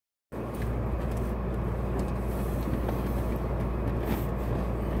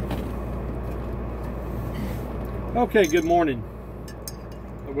Okay, good morning.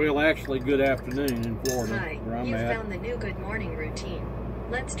 Well, actually, good afternoon in Florida, Hi, where I'm you at. found the new good morning routine.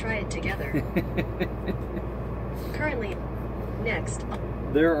 Let's try it together. Currently, next.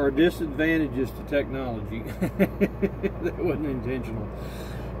 There are disadvantages to technology. That wasn't intentional.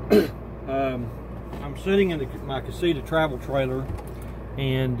 I'm sitting in my casita travel trailer,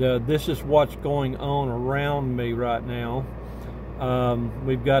 and this is what's going on around me right now.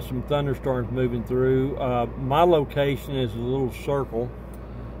 We've got some thunderstorms moving through. My location is a little circle.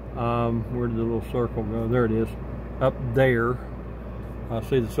 Where did the little circle go? There it is, up there.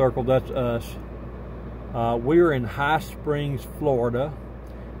 See the circle? That's us. We're in High Springs, Florida,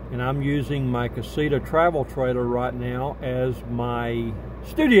 and I'm using my casita travel trailer right now as my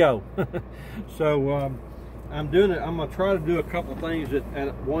studio. So I'm gonna try to do a couple things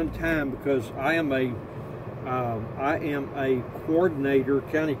at one time, because I am a coordinator,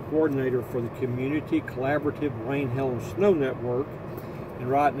 county coordinator for the Community Collaborative Rain, Hail, and Snow Network. And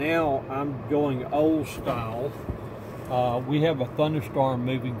right now I'm going old style. We have a thunderstorm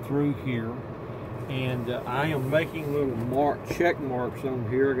moving through here, and I am making little check marks on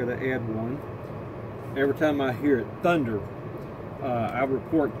here. I got to add one. Every time I hear it thunder, I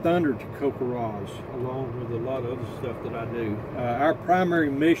report thunder to Kokoraz, along with a lot of other stuff that I do. Our primary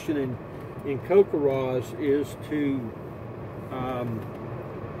mission in Kokoraz is to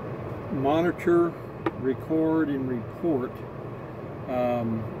monitor, record, and report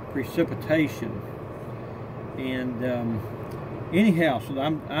precipitation. And anyhow, so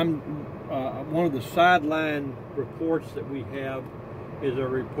I'm one of the sideline reports that we have is a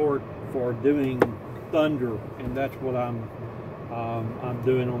report for doing thunder, and that's what I'm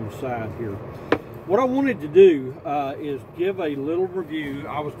doing on the side here. What I wanted to do is give a little review.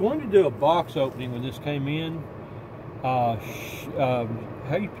 I was going to do a box opening when this came in. How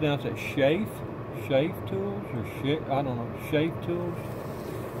do you pronounce that? Schaaf Tools, or I don't know, Schaaf Tools?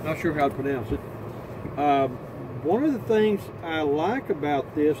 Not sure how to pronounce it. One of the things I like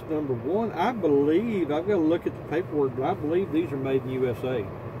about this, number one, I believe, I've got to look at the paperwork, but I believe these are made in USA.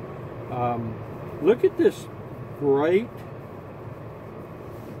 Look at this great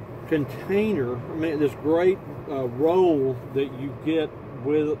container, this great roll that you get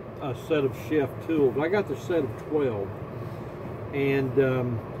with a set of Schaaf Tools. I got the set of 12,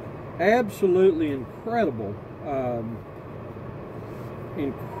 and absolutely incredible,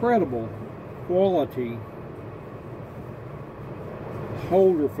 incredible quality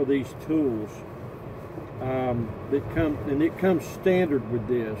holder for these tools. It comes standard with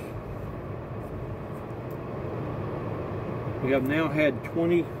this. We have now had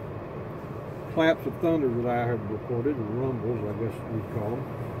 20 claps of thunder that I have recorded, or rumbles, I guess you'd call them.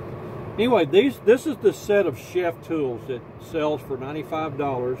 Anyway, this is the set of Schaaf Tools that sells for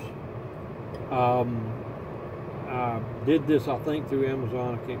 $95. I did this, I think, through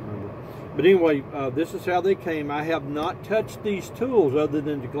Amazon. I can't remember. But anyway, this is how they came. I have not touched these tools other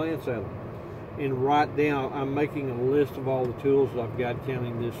than to glance at them and write down. I'm making a list of all the tools that I've got,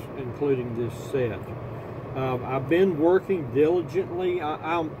 counting this, including this set. I've been working diligently.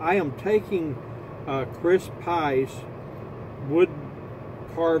 I am taking Chris Pye's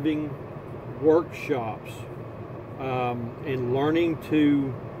Woodcarving Workshops and learning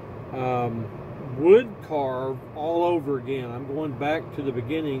to wood carve all over again. I'm going back to the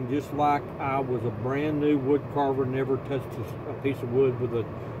beginning, just like I was a brand new wood carver, never touched a piece of wood with a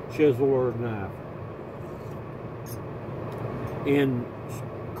chisel or a knife. And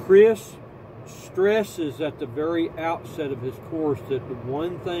Chris stresses at the very outset of his course that the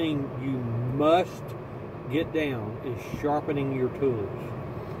one thing you must get down is sharpening your tools.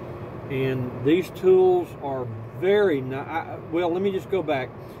 And these tools are very nice. Well, let me just go back.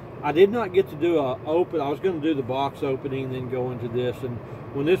 I did not get to do I was going to do the box opening and then go into this, and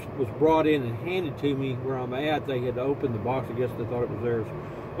when this was brought in and handed to me where I'm at, they had to open the box. I guess they thought it was theirs.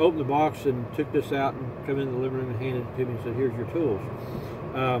 Opened the box and took this out and come in the living room and handed it to me and said, "Here's your tools."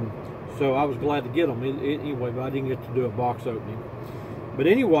 So I was glad to get them anyway, but I didn't get to do a box opening. But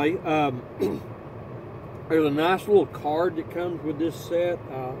anyway, there's a nice little card that comes with this set.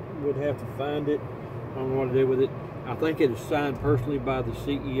 I would have to find it. I don't know what to do with it. I think it is signed personally by the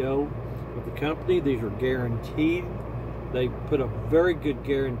CEO of the company. These are guaranteed. They put a very good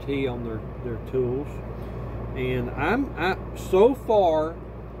guarantee on their tools. And I'm so far,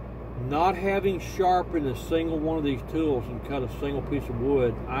 not having sharpened a single one of these tools and cut a single piece of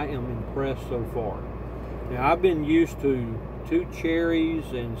wood, I am impressed so far. Now, I've been used to Two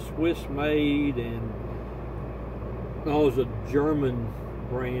Cherries and Swiss Made, and it's a German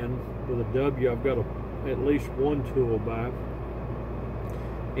brand with a W. I've got at least one tool back.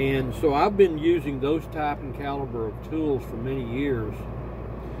 And so I've been using those type and caliber of tools for many years.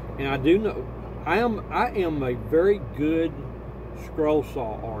 And I do know, I am a very good scroll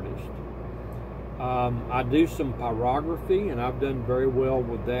saw artist. I do some pyrography, and I've done very well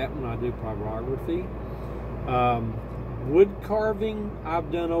with that when I do pyrography. Wood carving,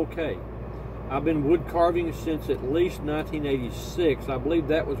 I've done okay. I've been wood carving since at least 1986. I believe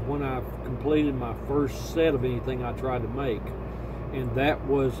that was when I completed my first set of anything I tried to make, and that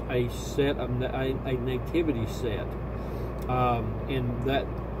was a set of a nativity set. And that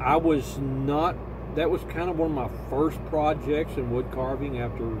I was not. That was kind of one of my first projects in wood carving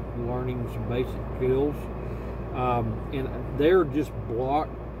after learning some basic skills. And they're just block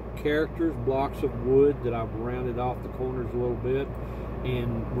characters, blocks of wood that I've rounded off the corners a little bit,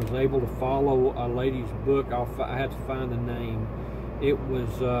 and was able to follow a lady's book. I had to find the name. It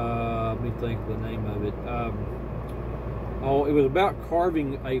was, let me think of the name of it. It was about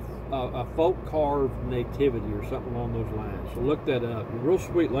carving a folk carved nativity or something along those lines. So look that up. A real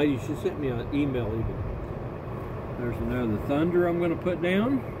sweet lady. She sent me an email even. There's another thunder I'm going to put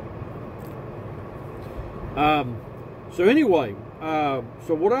down. So anyway,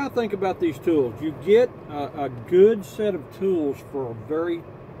 so what do I think about these tools? You get a good set of tools for a very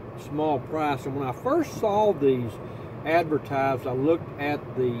small price. And when I first saw these advertised, I looked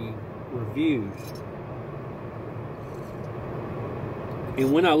at the reviews.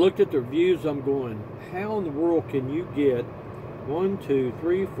 And when I looked at the reviews, I'm going, how in the world can you get 1, 2,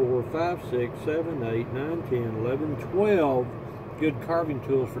 3, 4, 5, 6, 7, 8, 9, 10, 11, 12 good carving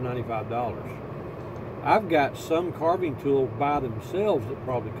tools for $95? I've got some carving tools by themselves that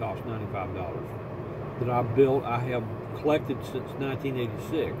probably cost $95 that I built. I have collected since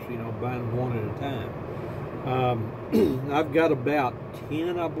 1986, you know, buying one at a time. I've got about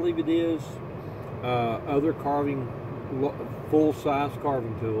 10, I believe it is, other carving, full-size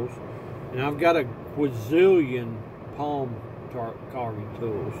carving tools, and I've got a quadrillion palm carving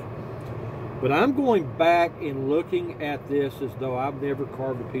tools. But I'm going back and looking at this as though I've never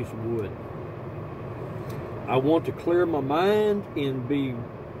carved a piece of wood. I want to clear my mind and be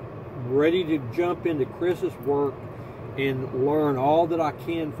ready to jump into Chris's work and learn all that I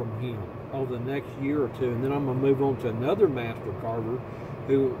can from him over the next year or two, and then I'm going to move on to another master carver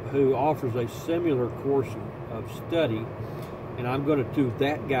who offers a similar course of study, and I'm going to do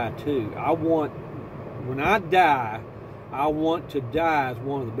that guy too. When I die, I want to die as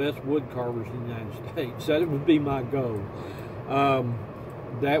one of the best wood carvers in the United States. That would be my goal.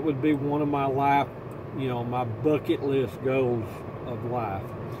 That would be one of my life, you know, my bucket list goals of life.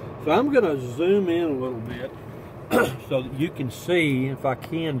 So I'm going to zoom in a little bit so that you can see, if I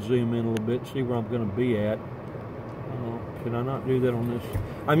can zoom in a little bit, see where I'm going to be at. Can I not do that on this?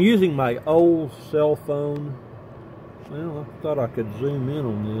 I'm using my old cell phone. Well, I thought I could zoom in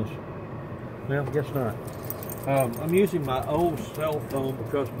on this. Well, I guess not. I'm using my old cell phone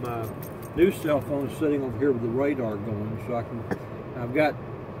because my new cell phone is sitting over here with the radar going, so I've got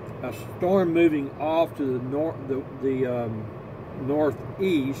a storm moving off to the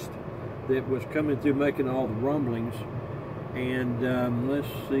northeast that was coming through, making all the rumblings. And let's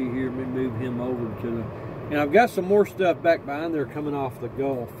see here, let me move him over to the, and I've got some more stuff back behind there coming off the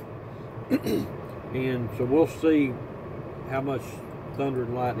Gulf. And so we'll see how much thunder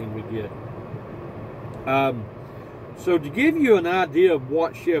and lightning we get. So to give you an idea of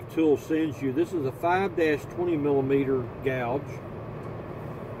what Schaaf Tools sends you, this is a 5-20 millimeter gouge.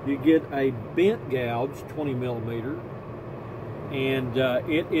 You get a bent gouge, 20 millimeter, and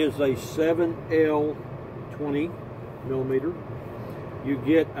it is a 7L 20 millimeter. You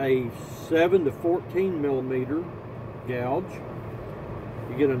get a 7 to 14 millimeter gouge.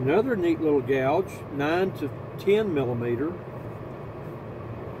 You get another neat little gouge, 9 to 10 millimeter.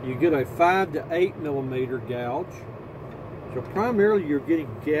 You get a 5 to 8 millimeter gouge. So primarily you're getting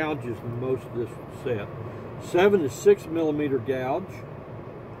gouges in most of this set. 7 to 6 millimeter gouge.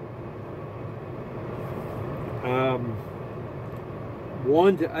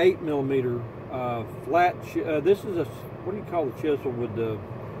 1 to 8 millimeter flat. This is a, what do you call the chisel with the,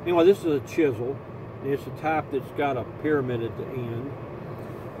 anyway, this is a chisel. It's a type that's got a pyramid at the end.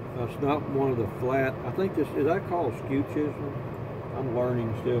 It's not one of the flat. I think this, is that called a skew chisel? I'm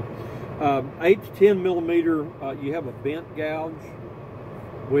learning still. 8 to 10 millimeter, you have a bent gouge,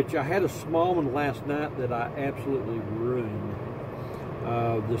 which I had a small one last night that I absolutely ruined.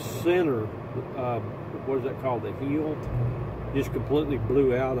 The center, what is that called, the heel, just completely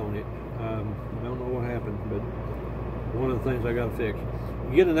blew out on it. I don't know what happened, but one of the things I got to fix.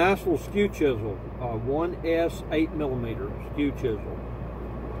 You get a nice little skew chisel, 1S 8 millimeter skew chisel.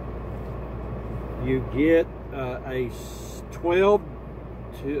 You get a 12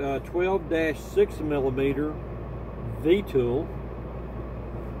 12-6 millimeter V tool,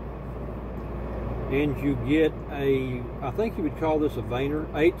 and you get a, I think you would call this a veiner,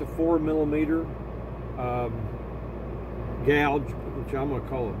 8 to 4 millimeter gouge, which I'm going to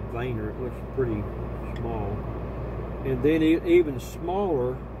call a veiner. It looks pretty small. And then even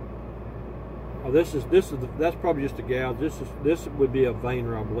smaller. Oh, that's probably just a gouge. This would be a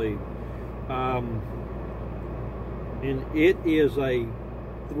veiner, I believe. And it is a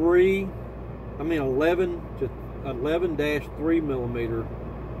 11-3 millimeter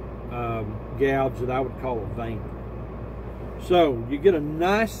gouge that I would call a veiner. So you get a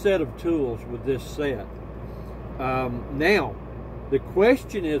nice set of tools with this set. Now, the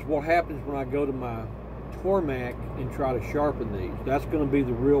question is, what happens when I go to my Tormek and try to sharpen these? That's going to be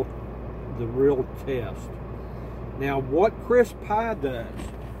the real test. Now, what Chris Pye does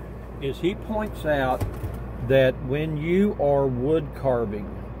is he points out that when you are wood carving,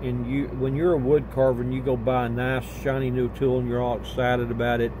 and when you're a wood carver and you go buy a nice shiny new tool and you're all excited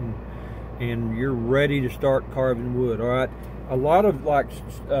about it, and you're ready to start carving wood, all right, a lot of like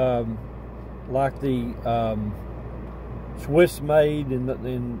the Swiss made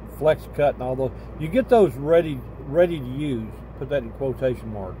and flex cut and all those, you get those ready to use. Put that in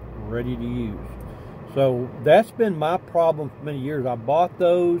quotation mark, ready to use. So that's been my problem for many years. I bought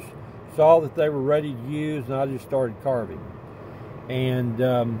those, saw that they were ready to use, and I just started carving. And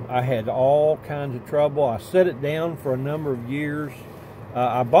I had all kinds of trouble. I set it down for a number of years.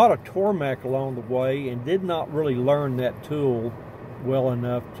 I bought a Tormek along the way and did not really learn that tool well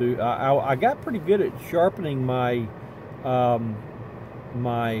enough to. I got pretty good at sharpening my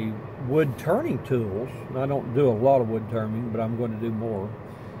my wood turning tools. I don't do a lot of wood turning, but I'm going to do more.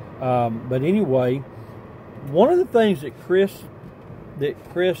 But anyway, one of the things that Chris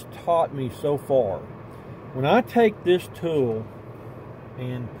taught me so far, when I take this tool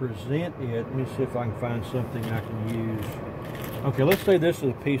and present it, let me see if I can find something I can use. Okay, let's say this is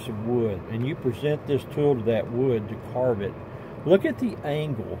a piece of wood, and you present this tool to that wood to carve it. Look at the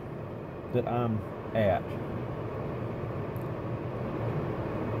angle that I'm at.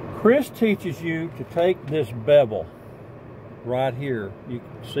 Chris teaches you to take this bevel right here. You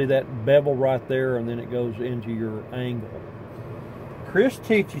can see that bevel right there, and then it goes into your angle. Chris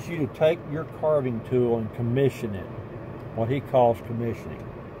teaches you to take your carving tool and commission it, what he calls commissioning.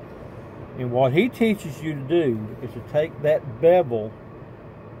 And what he teaches you to do is to take that bevel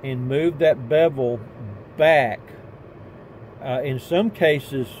and move that bevel back. In some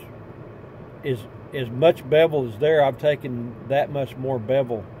cases, as much bevel is there, I've taken that much more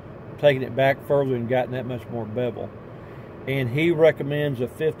bevel, taken it back further and gotten that much more bevel. And he recommends a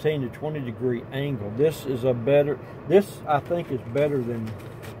 15 to 20 degree angle. This I think is better than,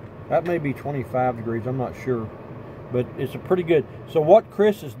 that may be 25 degrees, I'm not sure. But it's a pretty good. So what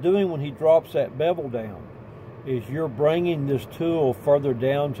Chris is doing when he drops that bevel down is you're bringing this tool further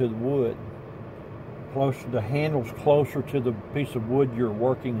down to the wood, closer, the handle's closer to the piece of wood you're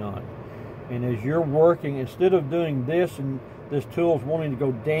working on. And as you're working, instead of doing this and this tool's wanting to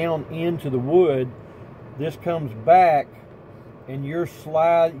go down into the wood, this comes back and you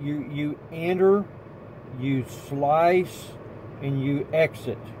enter, you slice, and you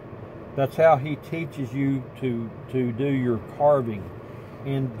exit. That's how he teaches you to do your carving.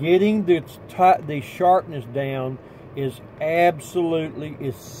 And getting the sharpness down is absolutely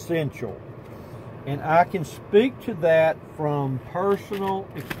essential. And I can speak to that from personal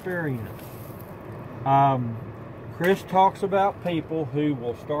experience. Chris talks about people who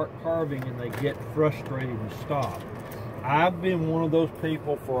will start carving and they get frustrated and stop. I've been one of those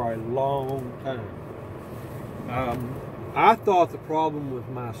people for a long time. I thought the problem was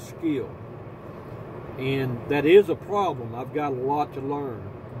my skill, and that is a problem. I've got a lot to learn,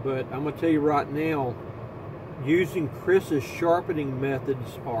 but I'm going to tell you right now, using Chris's sharpening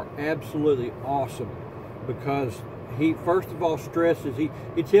methods are absolutely awesome, because he first of all stresses, he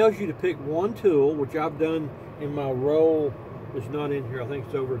tells you to pick one tool, which I've done in my roll. It's not in here, I think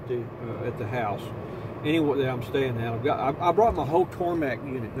it's over at the house anyway that I'm staying at. I brought my whole Tormek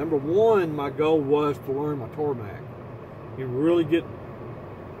unit. Number one, my goal was to learn my Tormek and really get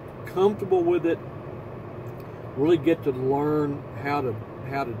comfortable with it, really get to learn how to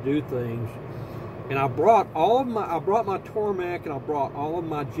do things. And I brought my Tormek, and I brought all of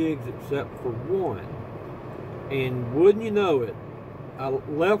my jigs except for one. And wouldn't you know it, I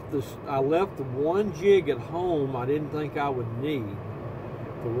left the one jig at home I didn't think I would need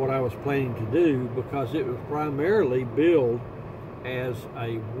for what I was planning to do, because it was primarily billed as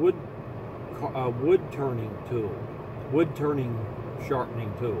a wood turning tool, wood turning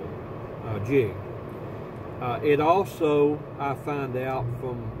sharpening tool, jig. It also, I found out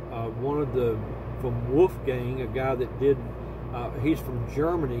from from Wolfgang, a guy that did, he's from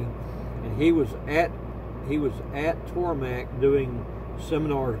Germany, and he was at Tormek doing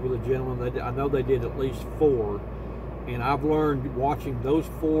seminars with a gentleman. I know they did at least 4, and I've learned watching those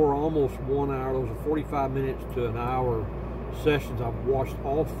 4 almost 1 hour. Those are 45 minutes to an hour sessions. I've watched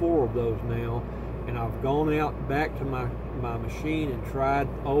all 4 of those now, and I've gone out back to my machine and tried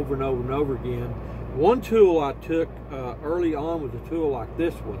over and over and over again. One tool I took early on was a tool like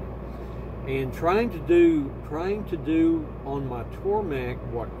this one, and trying to do on my Tormek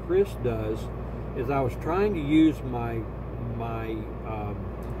what Chris does is I was trying to use my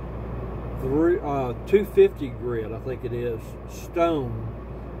 250 grit, I think it is, stone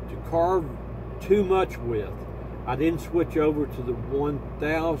to carve too much with. I didn't switch over to the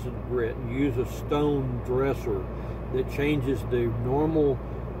 1000 grit and use a stone dresser that changes the normal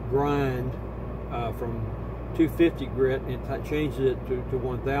grind from 250 grit and changes it to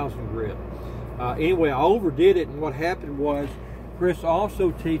 1000 grit. Anyway, I overdid it, and what happened was Chris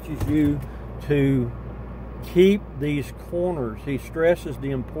also teaches you to keep these corners. He stresses the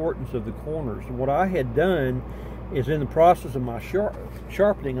importance of the corners. And what I had done is, in the process of my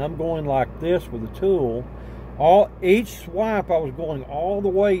sharpening, I'm going like this with the tool. Each swipe I was going all the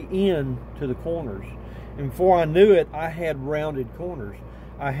way in to the corners, and before I knew it, I had rounded corners.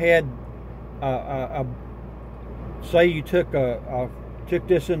 I had say you took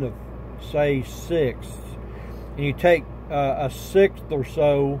this into, say, sixths, and you take a sixth or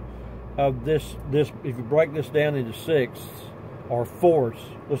so of this, if you break this down into sixths or fourths,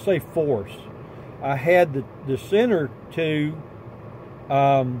 let's say fourths, I had the center 2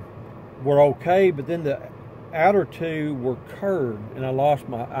 were okay, but then the outer 2 were curved, and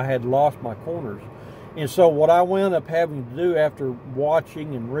I had lost my corners. And so what I wound up having to do, after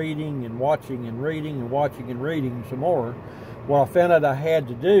watching and reading and watching and reading and watching and reading some more, what I found out I had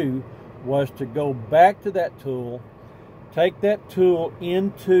to do was to go back to that tool, take that tool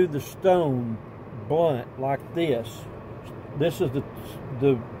into the stone blunt like this. This is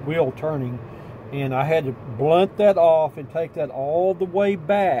the wheel turning, and I had to blunt that off and take that all the way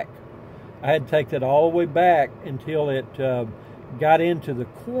back. I had to take that all the way back until it got into the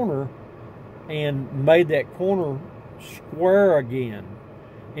corner and made that corner square again.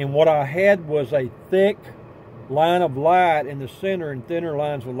 And what I had was a thick line of light in the center and thinner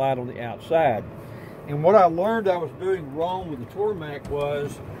lines of light on the outside. And what I learned I was doing wrong with the Tormek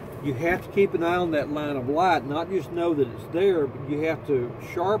was, you have to keep an eye on that line of light, not just know that it's there, but you have to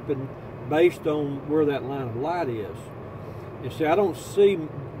sharpen based on where that line of light is. And see, I don't see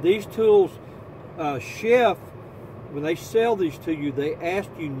these tools. Schaaf, when they sell these to you, they ask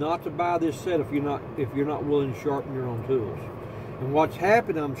you not to buy this set if you're not willing to sharpen your own tools. And what's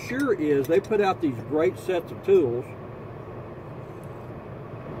happened, I'm sure, is they put out these great sets of tools,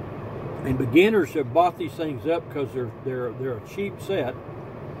 and beginners have bought these things up because they're a cheap set,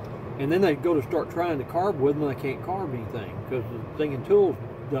 and then they go to start trying to carve with them and they can't carve anything because the thing in tools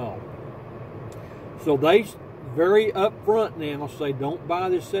dull. So they very upfront now say, don't buy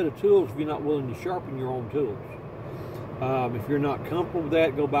this set of tools if you're not willing to sharpen your own tools. If you're not comfortable with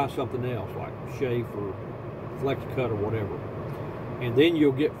that, go buy something else like Schaaf or Flex Cut or whatever. And then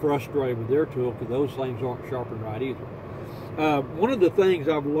you'll get frustrated with their tool because those things aren't sharpened right either. One of the things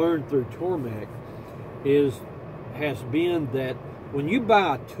I've learned through Tormek has been that when you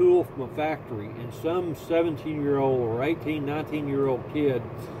buy a tool from a factory, and some 17-year-old or 18, 19-year-old kid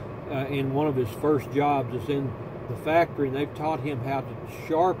in one of his first jobs is in the factory, and they've taught him how to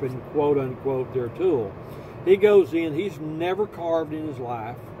sharpen, quote unquote, their tool. He goes in, he's never carved in his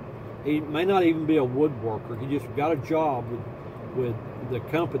life. He may not even be a woodworker. He just got a job with the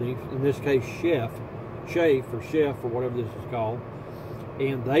company, in this case Schaaf or whatever this is called,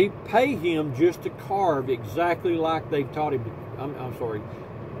 and they pay him just to carve exactly like they taught him to,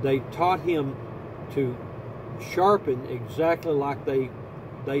 they taught him to sharpen exactly like they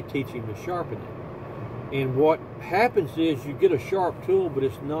teach him to sharpen it. And what happens is you get a sharp tool, but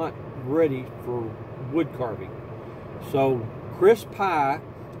it's not ready for wood carving. So Chris Pye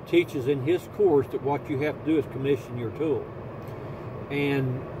teaches in his course that what you have to do is commission your tool.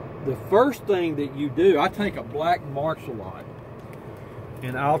 And the first thing that you do, I take a black Marxolite,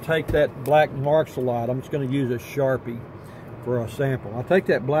 and I'll take that black Marxolite. I'm just going to use a Sharpie for a sample. I'll take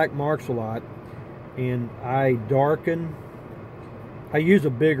that black Marxolite and I darken. I use a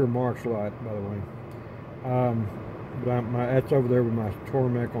bigger Marxolite, by the way. But that's over there with my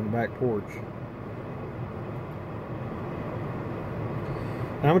Tormek on the back porch.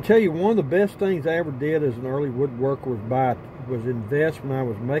 And I'm going to tell you, one of the best things I ever did as an early woodworker was invest when I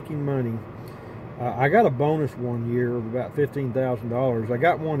was making money I got a bonus one year of about $15,000. I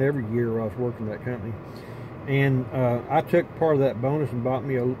got one every year I was working at that company. And I took part of that bonus and bought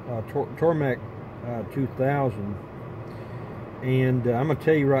me a Tormek 2000. And I'm going to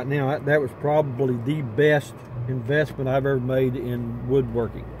tell you right now, that was probably the best investment I've ever made in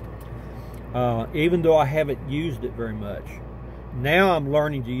woodworking. Even though I haven't used it very much. Now I'm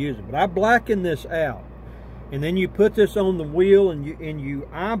learning to use it. But I blacken this out. And then you put this on the wheel and you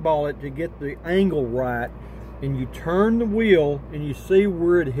eyeball it to get the angle right. And you turn the wheel and you see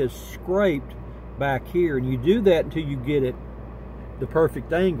where it has scraped back here. And you do that until you get it the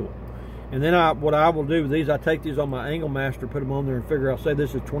perfect angle. And then what I will do with these, I take these on my Angle Master, put them on there and figure out, say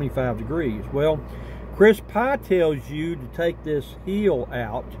this is 25 degrees. Well, Chris Pye tells you to take this heel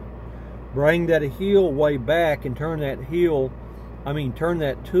out, bring that heel way back and turn that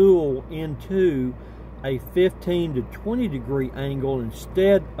tool into a 15 to 20 degree angle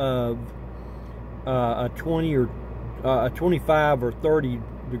instead of a 25 or 30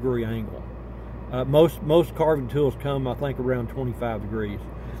 degree angle. Most carving tools come, I think, around 25 degrees.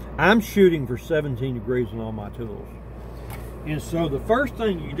 I'm shooting for 17 degrees on all my tools. And so the first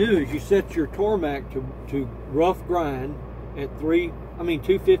thing you do is you set your Tormek to rough grind at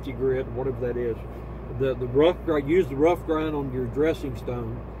 250 grit, whatever that is. Use the rough grind on your dressing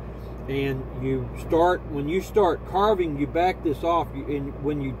stone. And when you start carving, you back this off. And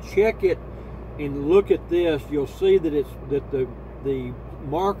when you check it and look at this, you'll see that the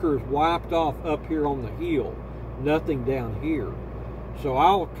marker is wiped off up here on the heel, nothing down here. So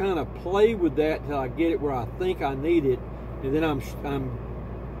I'll kind of play with that till I get it where I think I need it, and then I'm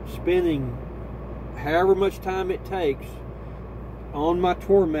spending however much time it takes on my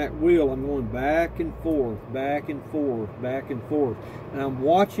Tormek wheel. I'm going back and forth, back and forth, back and forth, and I'm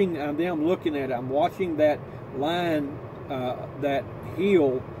watching. I'm looking at it. I'm watching that line, that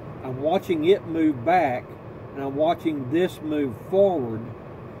heel. I'm watching it move back, and I'm watching this move forward.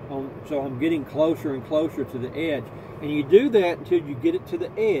 So I'm getting closer and closer to the edge. And you do that until you get it to the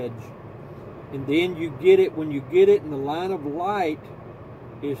edge. And then you get it, when you get it and the line of light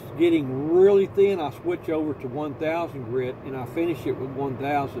is getting really thin, I switch over to 1000 grit and I finish it with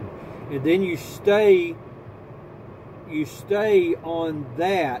 1000. And then you stay on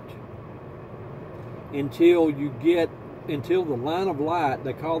that until the line of light,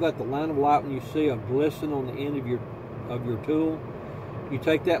 they call that the line of light when you see a glisten on the end of your tool. You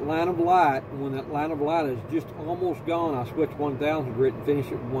take that line of light, and when that line of light is just almost gone, I switch 1000 grit and finish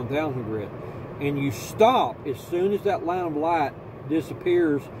it with 1000 grit. And you stop as soon as that line of light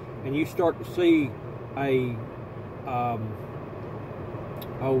disappears, and you start to see the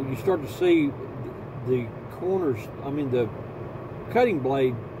corners, the cutting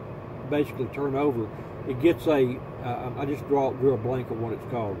blade basically turn over. It gets I just drew a blank on what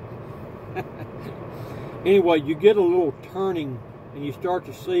it's called. Anyway, you get a little turning, and you start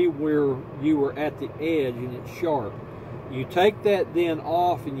to see where you were at the edge and it's sharp. You take that then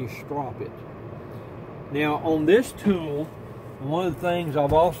off and you strop it. Now on this tool, one of the things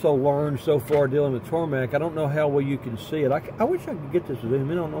I've also learned so far dealing with Tormek, I don't know how well you can see it. I wish I could get this to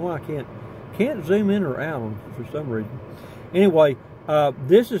zoom in. I don't know why I can't zoom in or out for some reason. Anyway,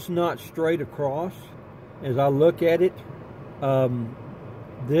 this is not straight across. As I look at it, I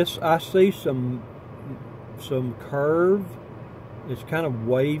see some curve. It's kind of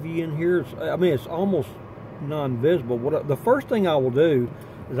wavy in here. It's almost non-visible. The first thing I will do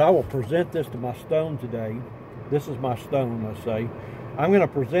is I will present this to my stone today. This is my stone, let's say. I'm going to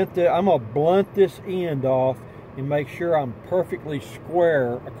present it. I'm going to blunt this end off and make sure I'm perfectly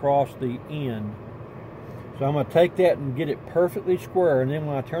square across the end. So I'm going to take that and get it perfectly square. And then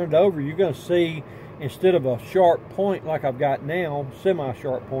when I turn it over, you're going to see, instead of a sharp point like I've got now,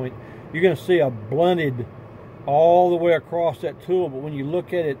 semi-sharp point, you're going to see a blunted all the way across that tool. But when you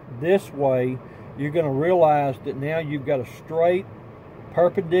look at it this way, you're going to realize that now you've got a straight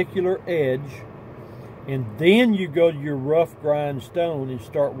perpendicular edge, and then you go to your rough grind stone and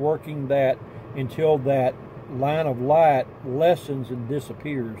start working that until that line of light lessens and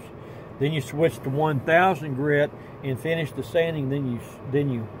disappears. Then you switch to 1000 grit and finish the sanding.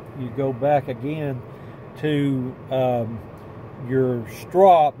 Then you go back again to your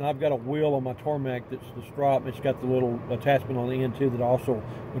strop. And I've got a wheel on my Tormek that's the strop. It's got the little attachment on the end too that also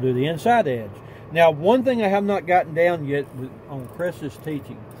will do the inside edge. Now, one thing I have not gotten down yet on Chris's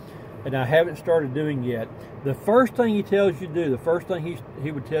teaching, and I haven't started doing yet, the first thing he tells you to do, the first thing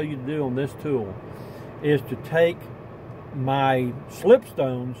he would tell you to do on this tool is to take my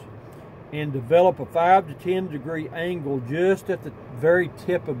slipstones and develop a 5 to 10 degree angle just at the very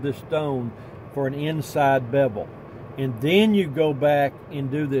tip of this stone for an inside bevel. and then you go back and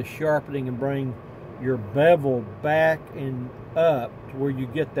do this sharpening and bring your bevel back and up to where you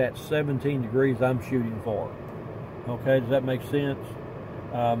get that 17 degrees I'm shooting for. Okay, does that make sense?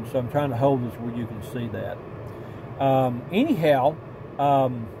 So I'm trying to hold this where you can see that. Anyhow,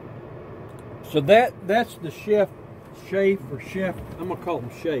 so that's the Schaaf, I'm gonna call them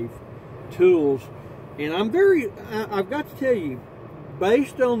Schaaf Tools, and I've got to tell you,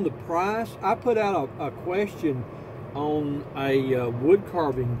 based on the price, I put out a question on a wood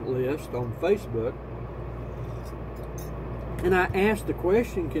carving list on Facebook, and I asked the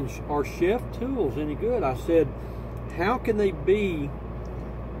question, are Schaaf Tools any good? I said, how can they be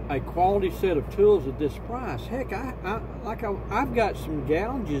a quality set of tools at this price? Heck, I've got some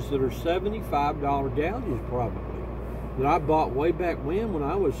gouges that are $75 gouges probably that I bought way back when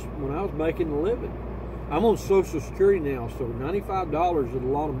I was making a living. I'm on Social Security now, so $95 is a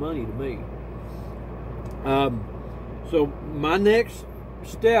lot of money to me. So my next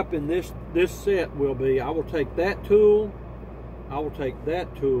step in this set will be, I will take that tool, I will take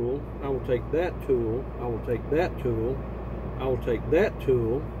that tool, I will take that tool, I will take that tool, I will take that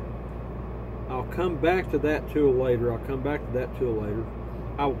tool, I'll come back to that tool later, I'll come back to that tool later.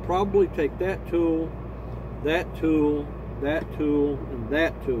 I will probably take that tool, that tool, that tool, and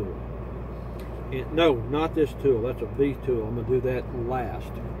that tool. And no, not this tool, that's a V tool, I'm going to do that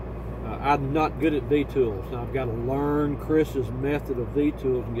last. I'm not good at V tools. Now I've got to learn Chris's method of V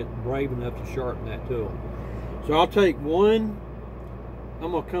tools and get brave enough to sharpen that tool. So I'll take one,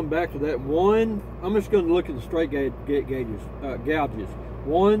 I'm going to come back to that one. I'm just going to look at the straight gouges.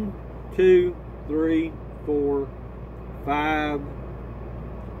 1, 2, 3, 4, 5,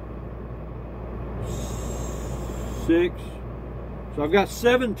 6. So I've got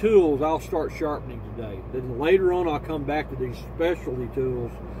 7 tools I'll start sharpening today. Then later on I'll come back to these specialty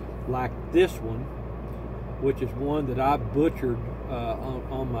tools like this one, which is one that I butchered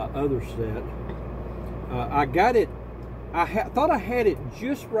on my other set. I got it, thought I had it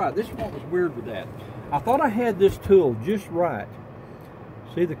just right. This is what was weird with that. I thought I had this tool just right.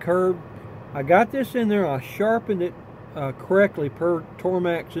 See the curve? I got this in there, I sharpened it correctly per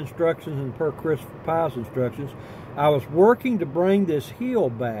Tormek's instructions and per Chris Pye's instructions. I was working to bring this heel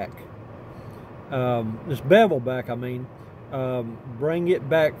back, this bevel back, I mean, bring it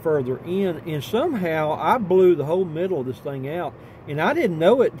back further in, and somehow I blew the whole middle of this thing out, and I didn't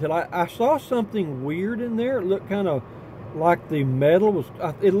know it until I saw something weird in there. It looked kind of like the metal was,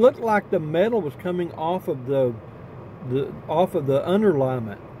 it looked like the metal was coming off of the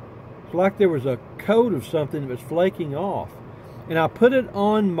underlayment. It's like there was a coat of something that was flaking off, and I put it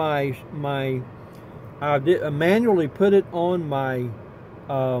on I manually put it on my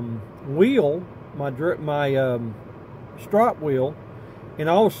wheel, my strop wheel, and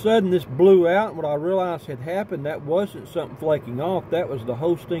all of a sudden this blew out, and what I realized had happened, that wasn't something flaking off, that was the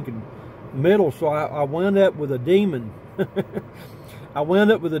whole stinking middle. So I wound up with a demon. I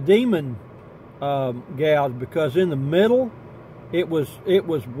wound up with a demon gouge, because in the middle it was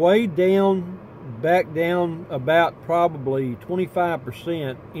way down, back down about probably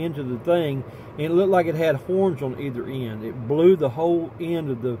 25% into the thing, and it looked like it had horns on either end. It blew the whole end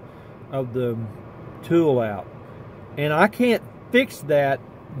of the tool out, and I can't fix that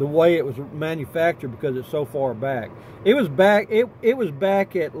the way it was manufactured because it's so far back. It was back. It was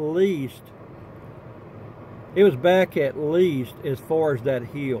back at least. It was back at least as far as that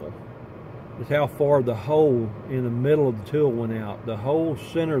heel. Is how far the hole in the middle of the tool went out. The whole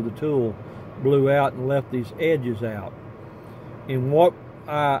center of the tool blew out and left these edges out. And what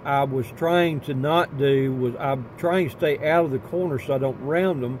I was trying to not do was, I'm trying to stay out of the corners so I don't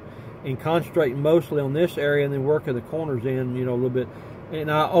round them, and concentrate mostly on this area and then work at the corners in, you know, a little bit.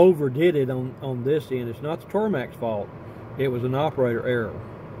 And I overdid it on this end. It's not the Tormek's fault. It was an operator error.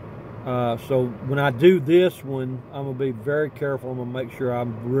 So when I do this one, I'm going to be very careful. I'm going to make sure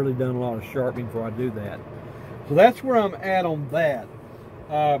I've really done a lot of sharpening before I do that. So that's where I'm at on that.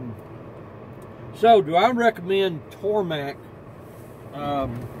 So do I recommend Tormek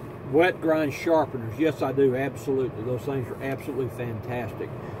wet grind sharpeners? Yes, I do, absolutely. Those things are absolutely fantastic.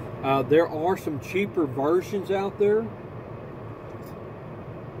 There are some cheaper versions out there.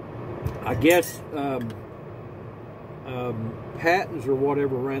 I guess patents or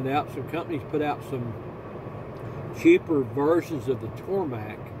whatever ran out. Some companies put out some cheaper versions of the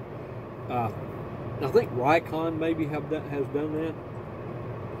Tormek. I think Rycon maybe has done that.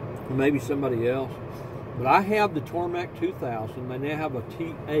 Maybe somebody else. But I have the Tormek 2000. They now have a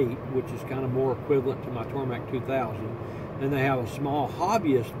T8, which is kind of more equivalent to my Tormek 2000. And they have a small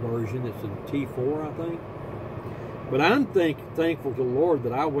hobbyist version. It's a T4, I think. But I'm thankful to the Lord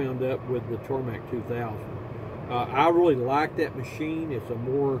that I wound up with the Tormek 2000. I really like that machine. It's a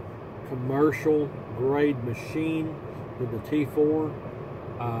more commercial grade machine than the T4.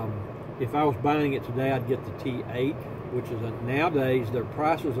 If I was buying it today, I'd get the T8, which is nowadays their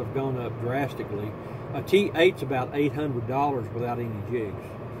prices have gone up drastically. A T8's about $800 without any jigs.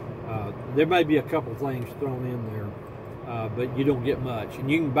 There may be a couple things thrown in there, but you don't get much. And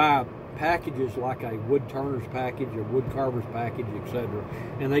you can buy packages like a wood turner's package, a wood carver's package, etc.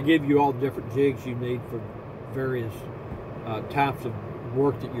 And they give you all the different jigs you need for various types of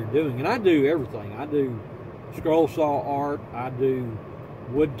work that you're doing. And I do everything. I do scroll saw art, I do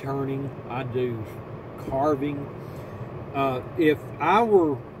wood turning, I do carving. If I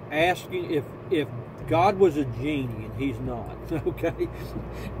were asking, if God was a genie, and he's not, okay?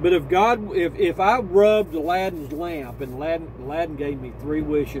 But if I rubbed Aladdin's lamp and Aladdin gave me 3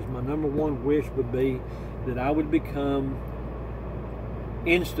 wishes, my number 1 wish would be that I would become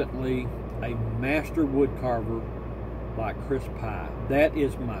instantly a master wood carver like Chris Pye. That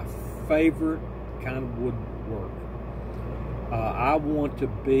is my favorite kind of woodwork. I want to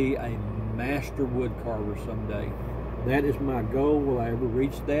be a master wood carver someday. That is my goal. Will I ever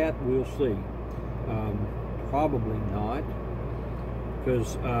reach that? We'll see. Probably not,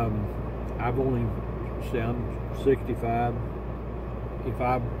 because I've only, say I'm 65. If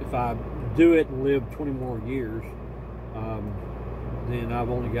I do it and live 20 more years, then I've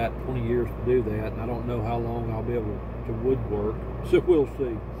only got 20 years to do that, and I don't know how long I'll be able to woodwork, so we'll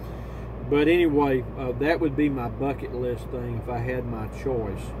see. But anyway, that would be my bucket list thing if I had my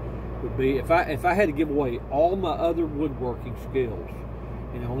choice. Would be if I had to give away all my other woodworking skills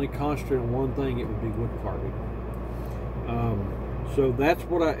and only concentrate on one thing, it would be wood carving. So that's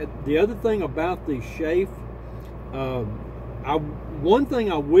what the other thing about the Schaaf, one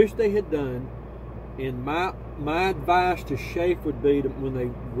thing I wish they had done, and my advice to Schaaf would be that when they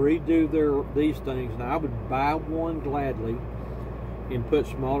redo these things, and I would buy one gladly and put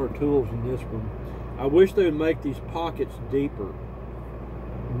smaller tools in this one. I wish they would make these pockets deeper.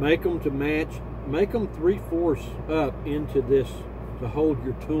 Make them to match, make them 3/4 up into this to hold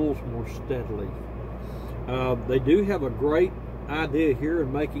your tools more steadily. They do have a great idea here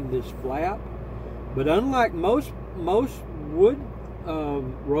in making this flap, but unlike most wood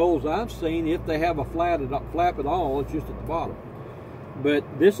rolls I've seen, if they have a flap at all, it's just at the bottom. But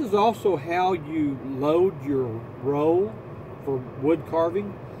this is also how you load your roll for wood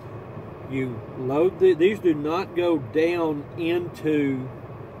carving. You load these do not go down into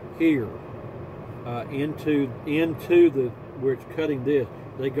here, into the where it's cutting this.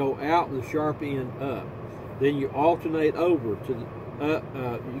 They go out and the sharp end up. Then you alternate over to the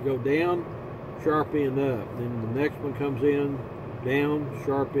you go down, sharp end up. Then the next one comes in, down,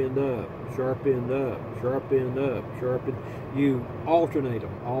 sharp end up, sharp end up, sharp end up, sharp end. You alternate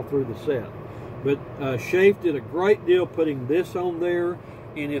them all through the set. But Schaaf did a great deal putting this on there.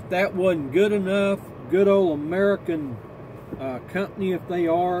 And if that wasn't good enough, good old American company, if they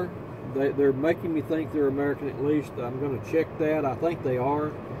are, they're making me think they're American at least. I'm going to check that. I think they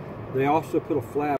are. They also put a flap